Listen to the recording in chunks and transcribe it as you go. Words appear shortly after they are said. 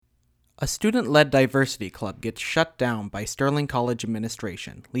A student-led diversity club gets shut down by Sterling College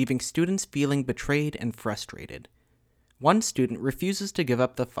administration, leaving students feeling betrayed and frustrated. One student refuses to give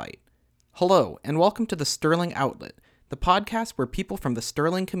up the fight. Hello, and welcome to the Sterling Outlet, the podcast where people from the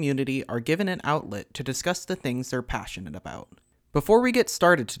Sterling community are given an outlet to discuss the things they're passionate about. Before we get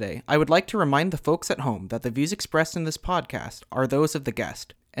started today, I would like to remind the folks at home that the views expressed in this podcast are those of the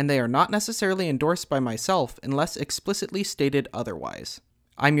guest, and they are not necessarily endorsed by myself unless explicitly stated otherwise.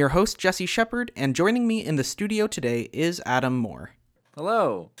 I'm your host, Jesse Shepard, and joining me in the studio today is Adam Moore.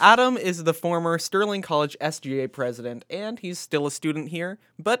 Hello. Adam is the former Sterling College SGA president, and he's still a student here.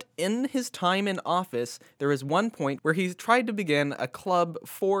 But in his time in office, there is one point where he tried to begin a club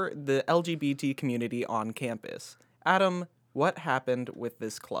for the LGBT community on campus. Adam, what happened with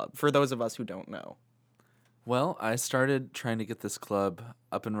this club, for those of us who don't know? Well, I started trying to get this club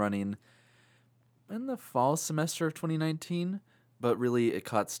up and running in the fall semester of 2019, but really it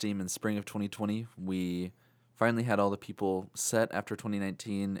caught steam in spring of 2020. We finally had all the people set after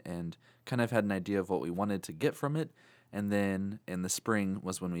 2019 and kind of had an idea of what we wanted to get from it. And then in the spring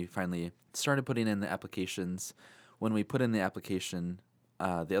was when we finally started putting in the applications. When we put in the application,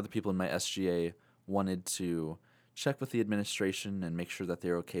 the other people in my SGA wanted to check with the administration and make sure that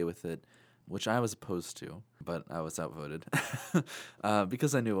they're okay with it, which I was opposed to, but I was outvoted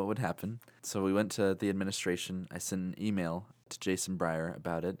because I knew what would happen. So we went to the administration. I sent an email to Jason Breyer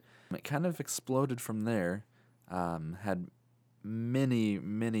about it. It kind of exploded from there. Had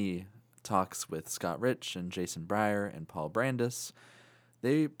many talks with Scott Rich and Jason Breyer and Paul Brandis.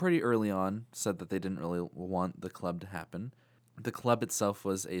 They pretty early on said that they didn't really want the club to happen. The club itself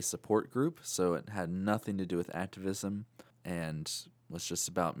was a support group, so it had nothing to do with activism and was just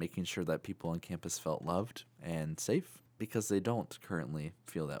about making sure that people on campus felt loved and safe, because they don't currently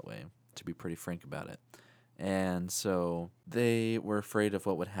feel that way, to be pretty frank about it. And so they were afraid of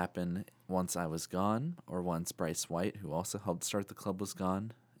what would happen once I was gone, or once Bryce White, who also helped start the club, was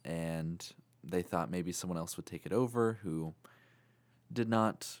gone. And they thought maybe someone else would take it over who did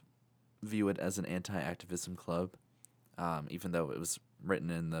not view it as an anti-activism club, even though it was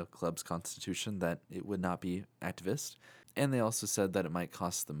written in the club's constitution that it would not be activist. And they also said that it might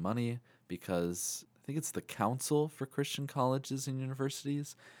cost them money because I think it's the Council for Christian Colleges and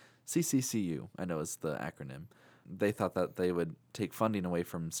Universities, CCCU, I know is the acronym. They thought that they would take funding away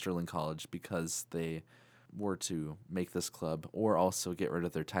from Sterling College because they were to make this club, or also get rid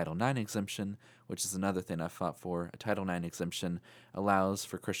of their Title IX exemption, which is another thing I fought for. A Title IX exemption allows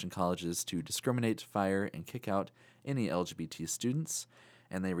for Christian colleges to discriminate, fire, and kick out any LGBT students,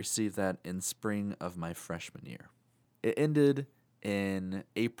 and they received that in spring of my freshman year. It ended in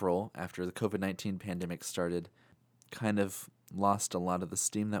April after the COVID-19 pandemic started, kind of lost a lot of the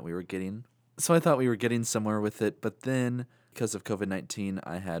steam that we were getting. So I thought we were getting somewhere with it, but then because of COVID-19,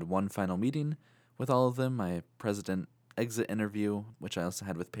 I had one final meeting with all of them, my president exit interview, which I also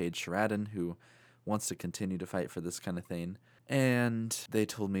had with Paige Sheridan, who wants to continue to fight for this kind of thing. And they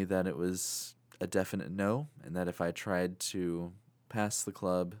told me that it was a definite no, and that if I tried to pass the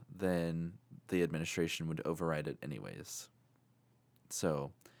club, then the administration would override it anyways.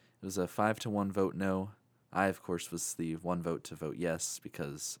 So it was a 5-1 vote no. I, of course, was the one vote to vote yes,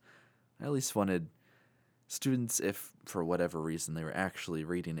 because I at least wanted students, if for whatever reason they were actually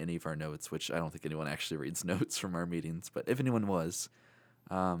reading any of our notes, which I don't think anyone actually reads notes from our meetings, but if anyone was,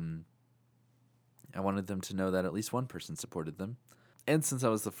 I wanted them to know that at least one person supported them. And since I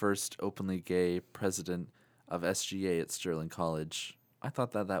was the first openly gay president of SGA at Sterling College, I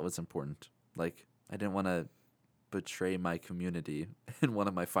thought that that was important. Like, I didn't want to betray my community in one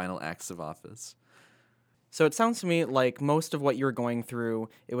of my final acts of office. So it sounds to me like most of what you were going through,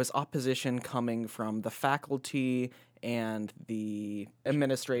 it was opposition coming from the faculty and the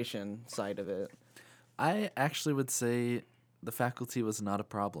administration side of it. I actually would say the faculty was not a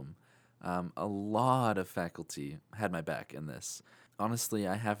problem. A lot of faculty had my back in this. Honestly,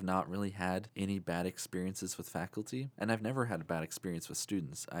 I have not really had any bad experiences with faculty, and I've never had a bad experience with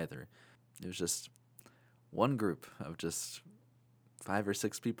students either. It was just one group of just 5 or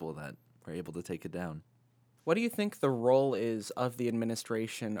 6 people that were able to take it down. What do you think the role is of the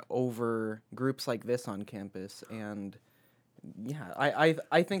administration over groups like this on campus? And yeah,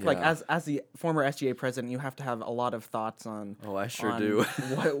 I think like Yeah. as the former SGA president, you have to have a lot of thoughts on Oh, I sure on do.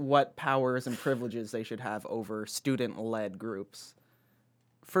 what powers and privileges they should have over student-led groups.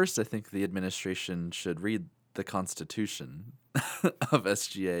 First, I think the administration should read the Constitution of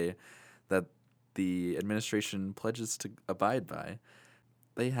SGA that the administration pledges to abide by.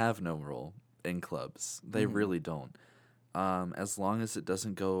 They have no role in clubs. They really don't. As long as it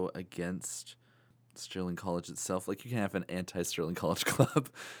doesn't go against Sterling College itself. Like, you can have an anti-Sterling College club,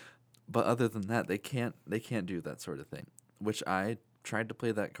 But other than that, they can't do that sort of thing. Which I tried to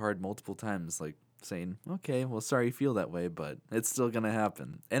play that card multiple times, like saying, "Okay, well, sorry you feel that way, but it's still gonna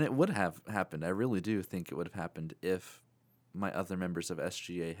happen," and it would have happened. I really do think it would have happened if my other members of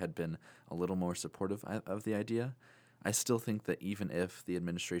SGA had been a little more supportive of the idea. I still think that even if the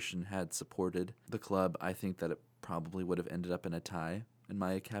administration had supported the club, I think that it probably would have ended up in a tie in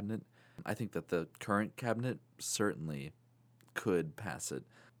my cabinet. I think that the current cabinet certainly could pass it.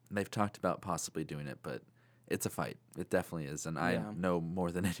 They've talked about possibly doing it, but it's a fight. It definitely is, and I Yeah. know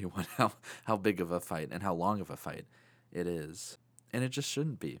more than anyone how big of a fight and how long of a fight it is. And it just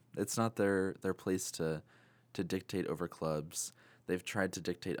shouldn't be. It's not their place to dictate over clubs. They've tried to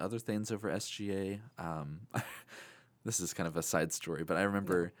dictate other things over SGA. This is kind of a side story, but I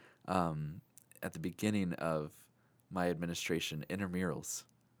remember at the beginning of my administration, intramurals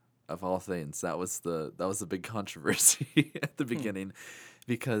of all things. That was the big controversy at the beginning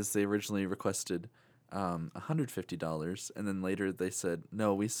because they originally requested $150, and then later they said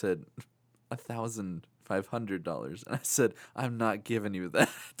no. We said $1,500, and I said I'm not giving you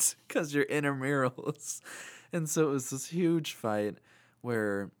that because you're intramurals, and so it was this huge fight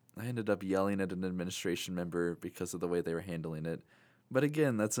where I ended up yelling at an administration member because of the way they were handling it. But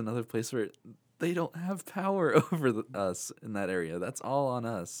again, that's another place where they don't have power over us in that area. That's all on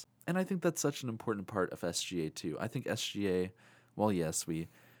us. And I think that's such an important part of SGA too. I think SGA, well, yes, we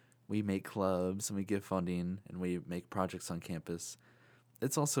make clubs and we give funding and we make projects on campus.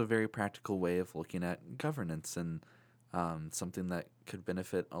 It's also a very practical way of looking at governance and something that could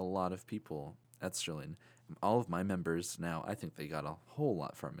benefit a lot of people at Sterling. All of my members now, I think they got a whole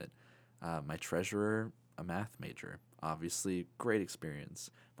lot from it. My treasurer, a math major, obviously great experience.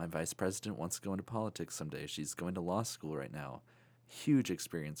 My vice president wants to go into politics someday. She's going to law school right now. Huge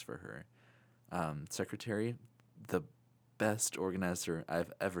experience for her. Secretary, the best organizer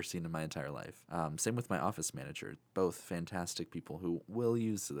I've ever seen in my entire life. Same with my office manager, both fantastic people who will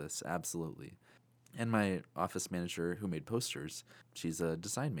use this, absolutely. And my office manager who made posters, she's a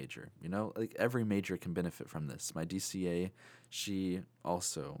design major. Like every major can benefit from this. My DCA, she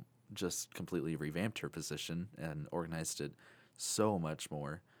also just completely revamped her position and organized it so much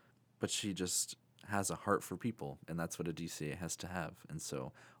more. But she just has a heart for people, and that's what a DCA has to have. And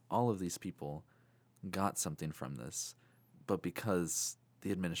so all of these people got something from this, but because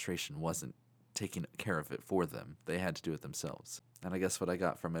the administration wasn't taking care of it for them, they had to do it themselves. And I guess what I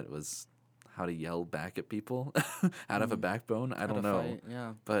got from it was how to yell back at people out of a backbone. I How don't to know. fight,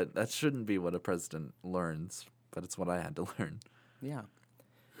 yeah. But that shouldn't be what a president learns, but it's what I had to learn. Yeah.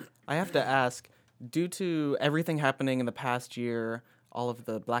 I have to ask, due to everything happening in the past year, all of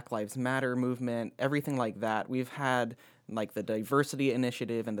the Black Lives Matter movement, everything like that, we've had like the diversity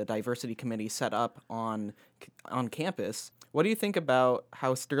initiative and the diversity committee set up on campus. What do you think about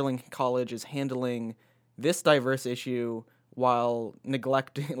how Sterling College is handling this diverse issue while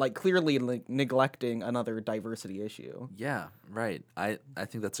neglecting, like clearly neglecting another diversity issue? Yeah, right. I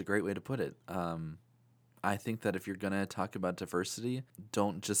think that's a great way to put it. I think that if you're going to talk about diversity,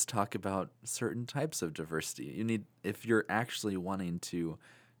 don't just talk about certain types of diversity. If you're actually wanting to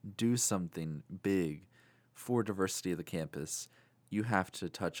do something big for diversity of the campus, you have to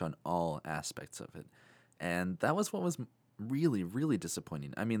touch on all aspects of it. And that was what was really, really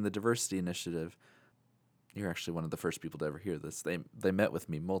disappointing. I mean, the diversity initiative, you're actually one of the first people to ever hear this. They met with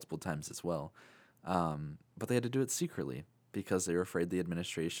me multiple times as well. But they had to do it secretly because they were afraid the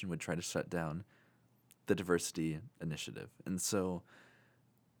administration would try to shut down the diversity initiative. And so,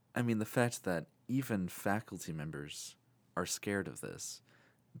 I mean, the fact that even faculty members are scared of this,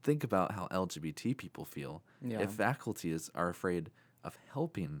 think about how LGBT people feel. Yeah. If faculty are afraid of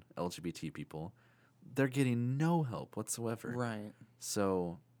helping LGBT people, they're getting no help whatsoever. Right.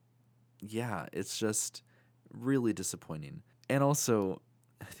 So, yeah, it's just really disappointing. And also,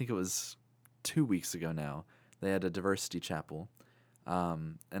 I think it was 2 weeks ago now, they had a diversity chapel.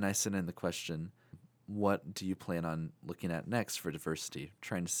 And I sent in the question, what do you plan on looking at next for diversity?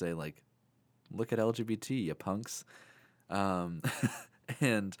 Trying to say, like, look at LGBT, you punks.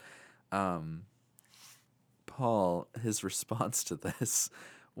 And Paul, his response to this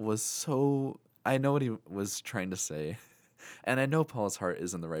was so. I know what he was trying to say. And I know Paul's heart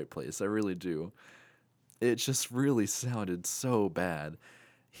is in the right place. I really do. It just really sounded so bad.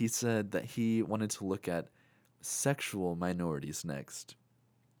 He said that he wanted to look at sexual minorities next,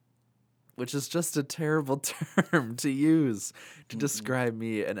 which is just a terrible term to use to describe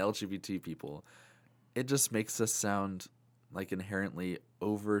me and LGBT people. It just makes us sound like inherently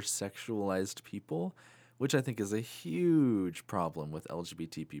over-sexualized people, which I think is a huge problem with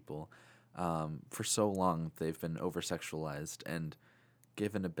LGBT people. For so long, they've been over-sexualized, and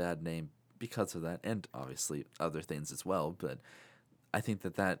given a bad name because of that, and obviously other things as well. But I think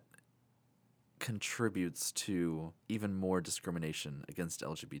that contributes to even more discrimination against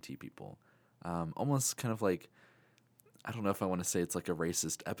LGBT people. Almost kind of like, I don't know if I want to say it's like a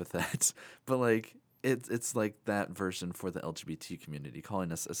racist epithet, but like it's like that version for the LGBT community,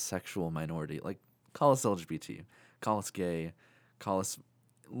 calling us a sexual minority. Like, call us LGBT, call us gay, call us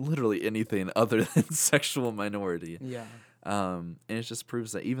literally anything other than sexual minority. Yeah. And it just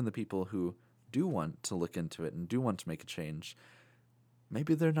proves that even the people who do want to look into it and do want to make a change,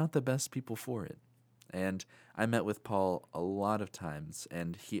 maybe they're not the best people for it. And I met with Paul a lot of times,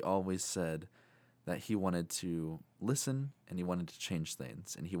 and he always said that he wanted to listen and he wanted to change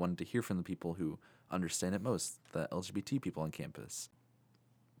things, and he wanted to hear from the people who understand it most, the LGBT people on campus.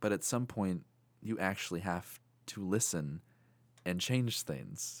 But at some point, you actually have to listen and change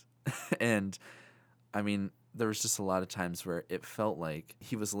things. And I mean, there was just a lot of times where it felt like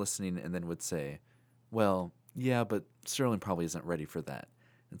he was listening and then would say, well, yeah, but Sterling probably isn't ready for that.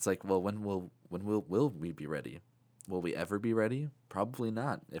 It's like, well, will we be ready? Will we ever be ready? Probably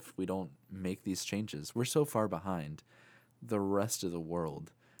not if we don't make these changes. We're so far behind the rest of the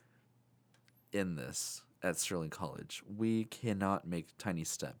world in this at Sterling College. We cannot make tiny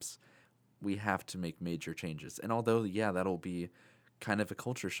steps. We have to make major changes. And although, yeah, that'll be kind of a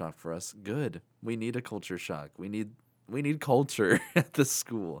culture shock for us, good. We need a culture shock. We need culture at the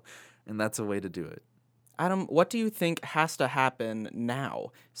school, and that's a way to do it. Adam, what do you think has to happen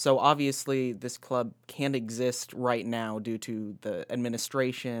now? So obviously this club can't exist right now due to the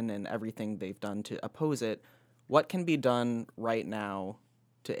administration and everything they've done to oppose it. What can be done right now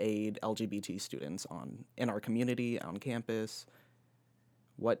to aid LGBT students in our community, on campus?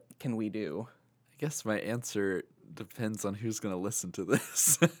 What can we do? I guess my answer depends on who's going to listen to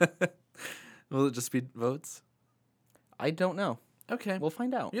this. Will it just be votes? I don't know. Okay. We'll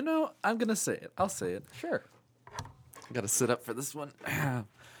find out. You know, I'm going to say it. I'll say it. Sure. I got to sit up for this one.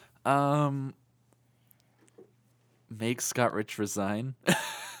 Make Scott Rich resign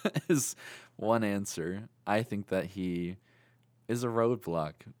is one answer. I think that he is a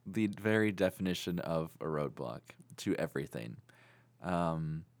roadblock, the very definition of a roadblock to everything.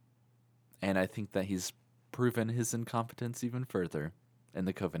 And I think that he's proven his incompetence even further in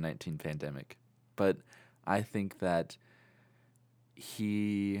the COVID-19 pandemic. But I think that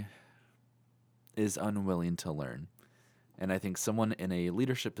he is unwilling to learn. And I think someone in a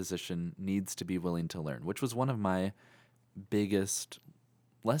leadership position needs to be willing to learn, which was one of my biggest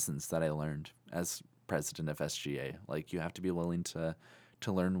lessons that I learned as president of SGA. Like, you have to be willing to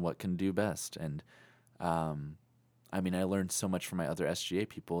learn what can do best. And I mean, I learned so much from my other SGA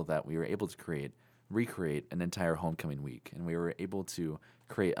people that we were able to recreate an entire homecoming week, and we were able to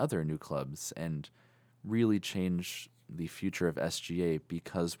create other new clubs and really change the future of SGA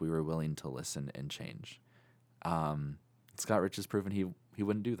because we were willing to listen and change. Scott Rich has proven he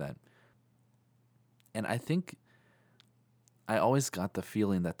wouldn't do that. And I think I always got the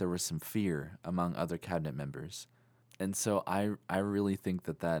feeling that there was some fear among other cabinet members. And so I really think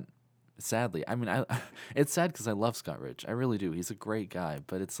that sadly, I mean, it's sad because I love Scott Rich. I really do. He's a great guy,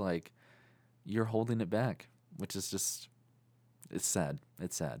 but it's like you're holding it back, which is just, it's sad.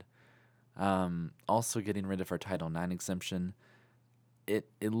 It's sad. Also getting rid of our Title IX exemption, it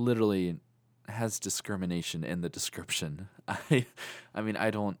literally has discrimination in the description. I mean, I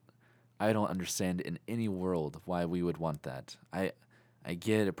don't understand in any world why we would want that. I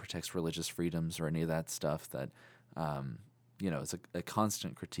get it protects religious freedoms or any of that stuff that, it's a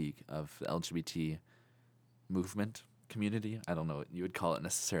constant critique of the LGBT movement community. I don't know what you would call it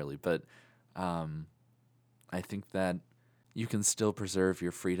necessarily, but I think that you can still preserve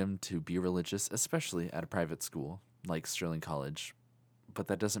your freedom to be religious, especially at a private school like Sterling College, but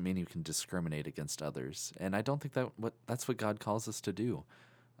that doesn't mean you can discriminate against others. And I don't think that's what God calls us to do.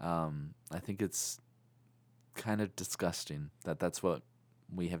 I think it's kind of disgusting that that's what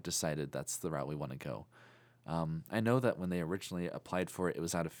we have decided that's the route we want to go. I know that when they originally applied for it, it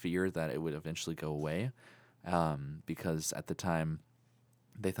was out of fear that it would eventually go away, because at the time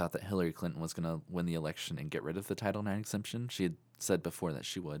they thought that Hillary Clinton was going to win the election and get rid of the Title IX exemption. She had said before that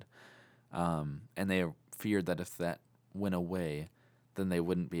she would. And they feared that if that went away, then they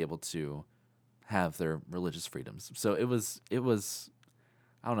wouldn't be able to have their religious freedoms. So it was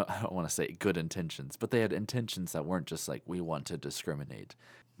I don't know, I don't want to say good intentions, but they had intentions that weren't just like, we want to discriminate.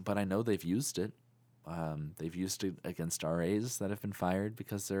 But I know they've used it. They've used it against RAs that have been fired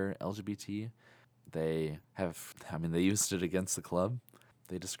because they're LGBT. They used it against the club.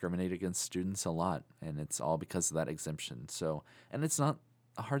 They discriminate against students a lot, and it's all because of that exemption. So, and it's not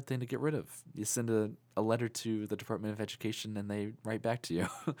a hard thing to get rid of. You send a letter to the Department of Education and they write back to you.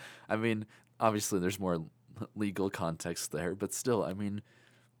 I mean, obviously there's more legal context there, but still, I mean,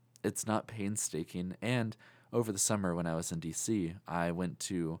 it's not painstaking. And over the summer when I was in DC, I went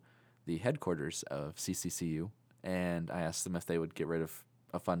to the headquarters of CCCU and I asked them if they would get rid of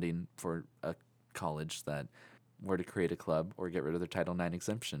a funding for a college that were to create a club or get rid of their Title IX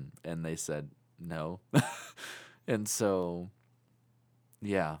exemption. And they said no. And so,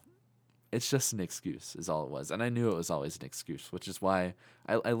 yeah, it's just an excuse is all it was. And I knew it was always an excuse, which is why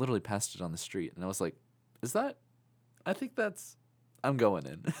I literally passed it on the street. And I was like, I think I'm going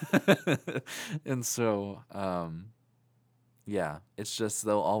in. And so, yeah, it's just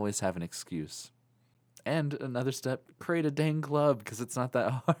they'll always have an excuse. And another step, create a dang club because it's not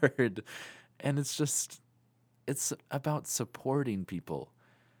that hard. And it's about supporting people.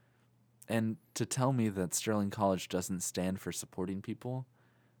 And to tell me that Sterling College doesn't stand for supporting people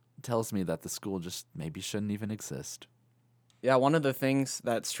tells me that the school just maybe shouldn't even exist. Yeah, one of the things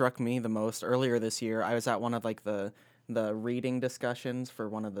that struck me the most earlier this year, I was at one of like the reading discussions for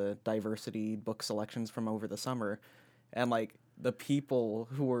one of the diversity book selections from over the summer, and like the people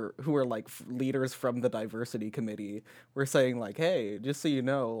who were like leaders from the diversity committee were saying like, hey, just so you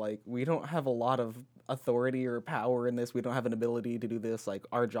know, like we don't have a lot of authority or power in this. We don't have an ability to do this. Like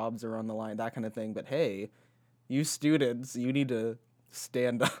our jobs are on the line, that kind of thing. But hey, you students, you need to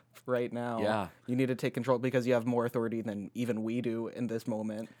stand up right now. Yeah. You need to take control because you have more authority than even we do in this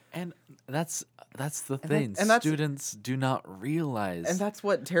moment. And that's the thing. and that's- Students do not realize. And that's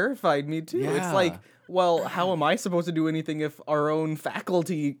what terrified me too. It's Yeah. like, well, how am I supposed to do anything if our own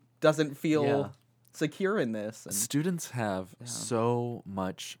faculty doesn't feel Yeah. secure in this? And Students have so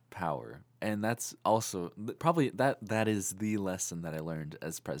much power. And that's also probably that is the lesson that I learned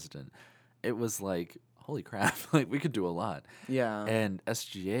as president. It was like, holy crap, like we could do a lot. yeah. And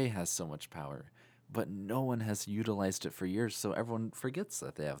SGA has so much power, but no one has utilized it for years, so everyone forgets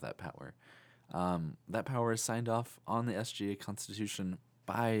that they have that power. That power is signed off on the SGA Constitution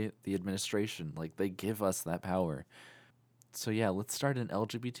by the administration. Like, they give us that power. So yeah, let's start an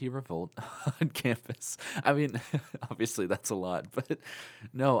LGBT revolt on campus. I mean, obviously that's a lot, but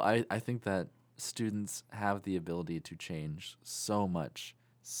no, I think that students have the ability to change so much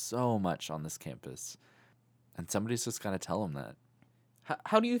on this campus. And somebody's just got to tell them that.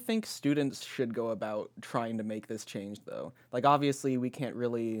 How do you think students should go about trying to make this change, though? Like, obviously, we can't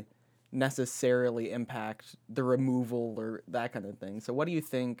really necessarily impact the removal or that kind of thing. So what do you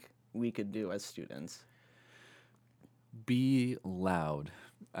think we could do as students? Be loud,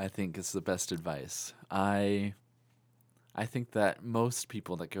 I think, is the best advice. I think that most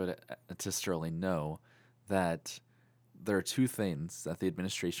people that go to Sterling know that there are two things that the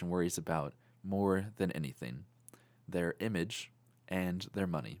administration worries about more than anything: their image and their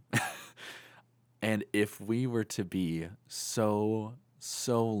money. And if we were to be so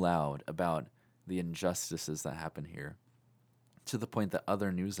loud about the injustices that happen here, to the point that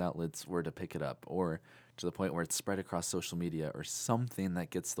other news outlets were to pick it up, or to the point where it's spread across social media or something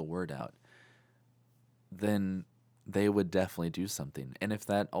that gets the word out, then they would definitely do something. And if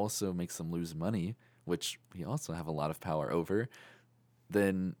that also makes them lose money, which we also have a lot of power over,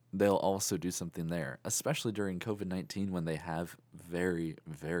 then they'll also do something there, especially during COVID-19 when they have very,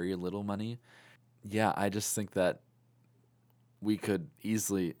 very little money. Yeah, I just think that we could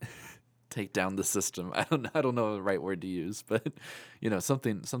easily take down the system. I don't know the right word to use, but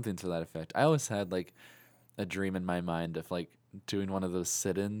something to that effect. I always had like a dream in my mind of like doing one of those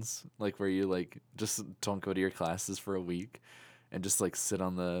sit-ins, like where you like just don't go to your classes for a week and just like sit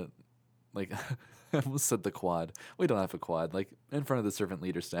on the like I almost said the quad. We don't have a quad, like in front of the servant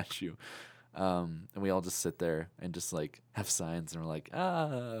leader statue. And we all just sit there and just like have signs and we're like,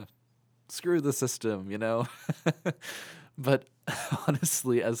 screw the system, But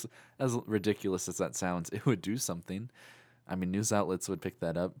honestly, as ridiculous as that sounds, it would do something. I mean, news outlets would pick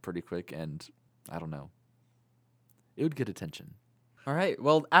that up pretty quick, and I don't know. It would get attention. All right.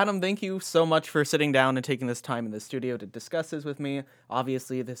 Well, Adam, thank you so much for sitting down and taking this time in the studio to discuss this with me.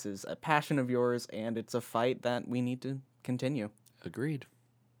 Obviously, this is a passion of yours, and it's a fight that we need to continue. Agreed.